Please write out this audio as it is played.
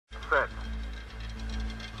set.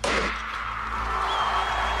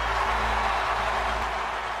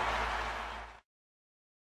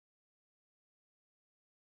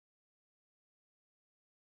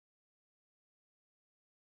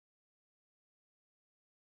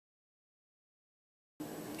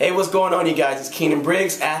 Hey, what's going on, you guys? It's Keinan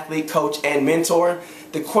Briggs, athlete, coach, and mentor.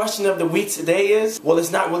 The question of the week today is, well,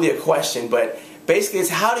 it's not really a question, but basically it's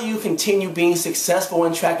how do you continue being successful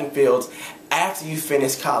in track and fields after you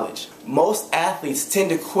finish college? Most athletes tend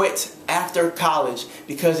to quit after college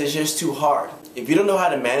because it's just too hard. If you don't know how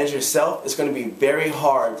to manage yourself, it's going to be very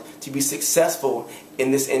hard to be successful in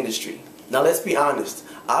this industry. Now, let's be honest.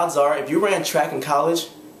 Odds are, if you ran track in college,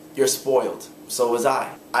 you're spoiled. So was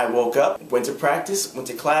I. I woke up, went to practice, went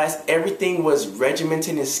to class. Everything was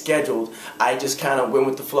regimented and scheduled. I just kind of went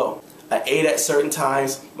with the flow. I ate at certain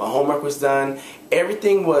times. My homework was done.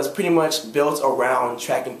 Everything was pretty much built around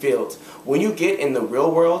track and field. When you get in the real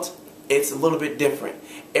world, it's a little bit different.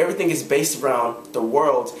 Everything is based around the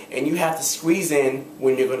world, and you have to squeeze in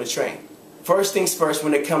when you're going to train. First things first,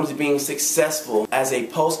 when it comes to being successful as a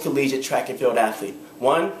post-collegiate track and field athlete.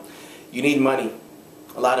 One, you need money.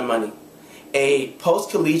 A lot of money. A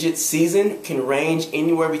post-collegiate season can range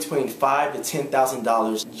anywhere between $5,000 to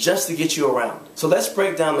 $10,000 just to get you around. So let's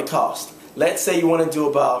break down the cost. Let's say you want to do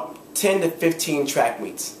about 10 to 15 track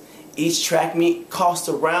meets. Each track meet costs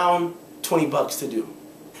around 20 bucks to do.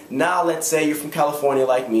 Now let's say you're from California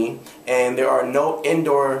like me and there are no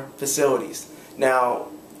indoor facilities. Now,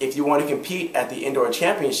 if you want to compete at the indoor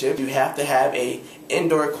championship, you have to have a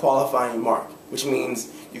indoor qualifying mark, which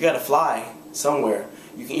means you got to fly somewhere.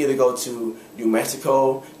 You can either go to New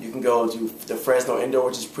Mexico, you can go to the Fresno Indoor,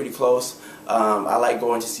 which is pretty close. I like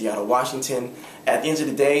going to Seattle, Washington. At the end of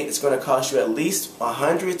the day, it's going to cost you at least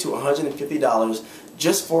 $100 to $150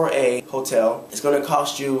 just for a hotel. It's going to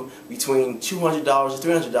cost you between $200 to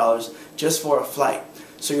 $300 just for a flight.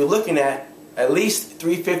 So you're looking at least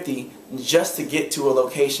 $350 just to get to a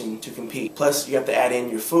location to compete. Plus you have to add in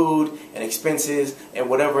your food and expenses and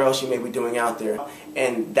whatever else you may be doing out there.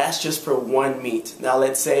 And that's just for one meet. Now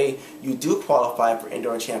let's say you do qualify for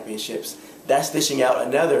indoor championships. That's dishing out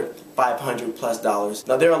another $500 plus.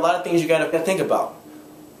 Now there are a lot of things you got to think about.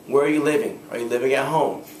 Where are you living? Are you living at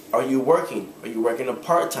home? Are you working? Are you working a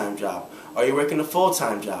part-time job? Are you working a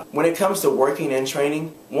full-time job? When it comes to working and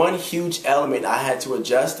training, one huge element I had to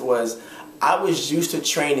adjust was I was used to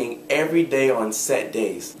training every day on set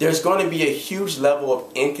days. There's going to be a huge level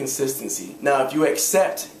of inconsistency. Now, if you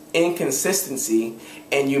accept inconsistency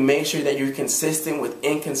and you make sure that you're consistent with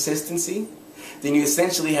inconsistency, then you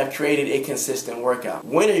essentially have created a consistent workout.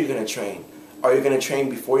 When are you going to train? Are you going to train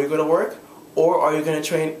before you go to work, or are you going to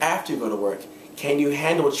train after you go to work? Can you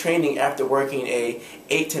handle training after working a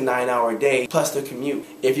 8 to 9 hour day plus the commute?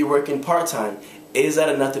 If you're working part-time, is that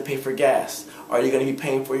enough to pay for gas? Are you going to be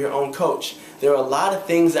paying for your own coach? There are a lot of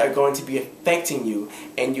things that are going to be affecting you,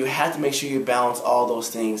 and you have to make sure you balance all those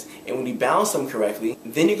things. And when you balance them correctly,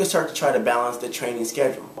 then you can start to try to balance the training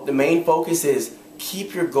schedule. The main focus is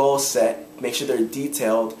keep your goals set, make sure they're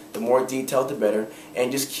detailed. The more detailed, the better.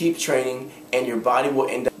 And just keep training, and your body will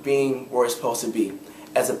end up being where it's supposed to be.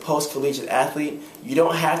 As a post-collegiate athlete, you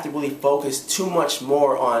don't have to really focus too much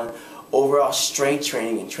more on overall strength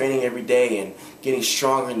training and training every day and getting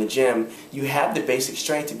stronger in the gym. You have the basic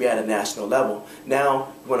strength to be at a national level.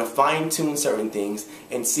 Now, you want to fine-tune certain things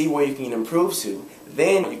and see where you can improve to.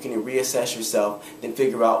 Then you can reassess yourself and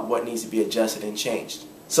figure out what needs to be adjusted and changed.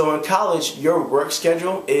 So in college, your work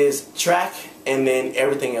schedule is track and then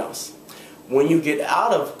everything else. When you get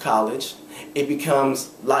out of college, it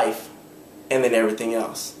becomes life and then everything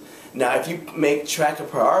else. Now, if you make track a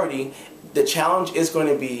priority, the challenge is going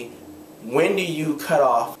to be, when do you cut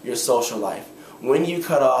off your social life? When do you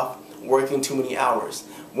cut off working too many hours?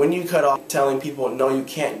 When do you cut off telling people, no, you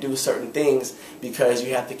can't do certain things because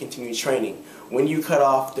you have to continue training? When you cut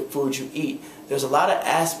off the food you eat? There's a lot of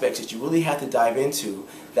aspects that you really have to dive into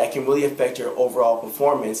that can really affect your overall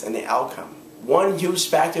performance and the outcome. One huge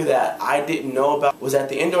factor that I didn't know about was at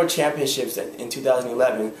the indoor championships in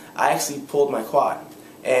 2011, I actually pulled my quad,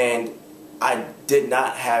 and I did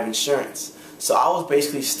not have insurance. So I was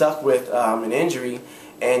basically stuck with an injury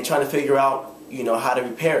and trying to figure out, how to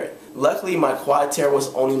repair it. Luckily, my quad tear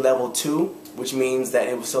was only level 2, which means that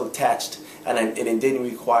it was still attached and it didn't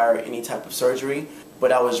require any type of surgery.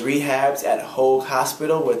 But I was rehabbed at Hoag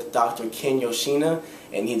Hospital with Dr. Ken Yoshina,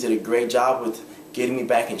 and he did a great job with getting me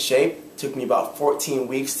back in shape. It took me about 14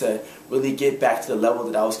 weeks to really get back to the level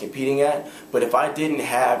that I was competing at. But if I didn't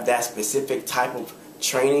have that specific type of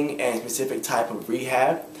training and specific type of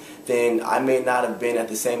rehab, then I may not have been at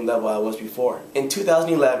the same level I was before. In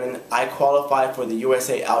 2011, I qualified for the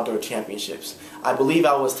USA Outdoor Championships. I believe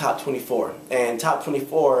I was top 24, and top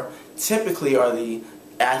 24 typically are the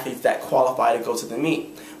athletes that qualify to go to the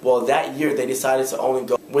meet. Well, that year they decided to only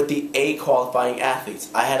go with the A qualifying athletes.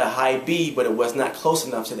 I had a high B, but it was not close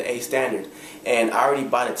enough to the A standard, and I already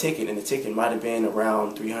bought a ticket, and the ticket might have been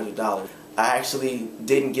around $300. I actually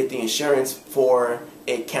didn't get the insurance for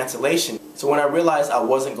a cancellation. So when I realized I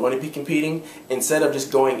wasn't going to be competing, instead of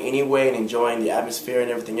just going anyway and enjoying the atmosphere and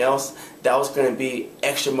everything else, that was going to be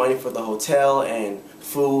extra money for the hotel and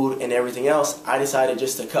food and everything else, I decided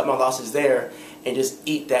just to cut my losses there and just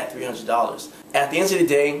eat that $300. At the end of the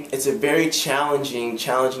day, it's a very challenging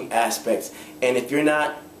aspect, and if you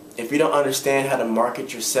don't understand how to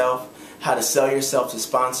market yourself, how to sell yourself to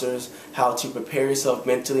sponsors, how to prepare yourself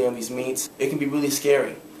mentally on these meets, it can be really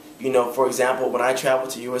scary. You know, for example, when I travel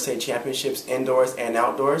to USA Championships indoors and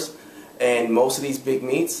outdoors, and most of these big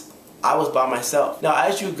meets, I was by myself. Now,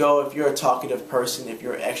 as you go, if you're a talkative person, if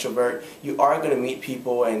you're an extrovert, you are going to meet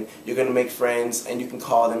people and you're going to make friends, and you can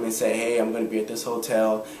call them and say, hey, I'm going to be at this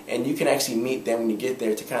hotel, and you can actually meet them when you get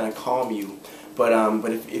there to kind of calm you. But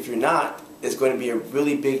if you're not, it's going to be a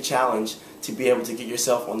really big challenge to be able to get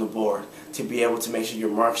yourself on the board, to be able to make sure your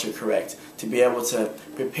marks are correct, to be able to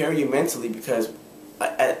prepare you mentally, because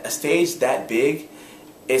at a stage that big,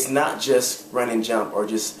 it's not just run and jump or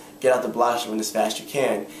just get out the blocks and run as fast as you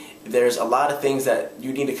can. There's a lot of things that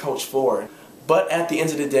you need to coach for. But at the end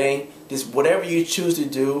of the day, just whatever you choose to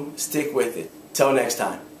do, stick with it. Till next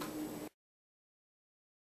time.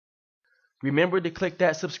 Remember to click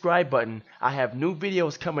that subscribe button. I have new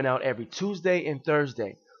videos coming out every Tuesday and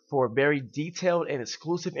Thursday. For very detailed and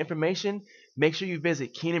exclusive information, make sure you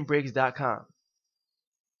visit KeinanBriggs.com.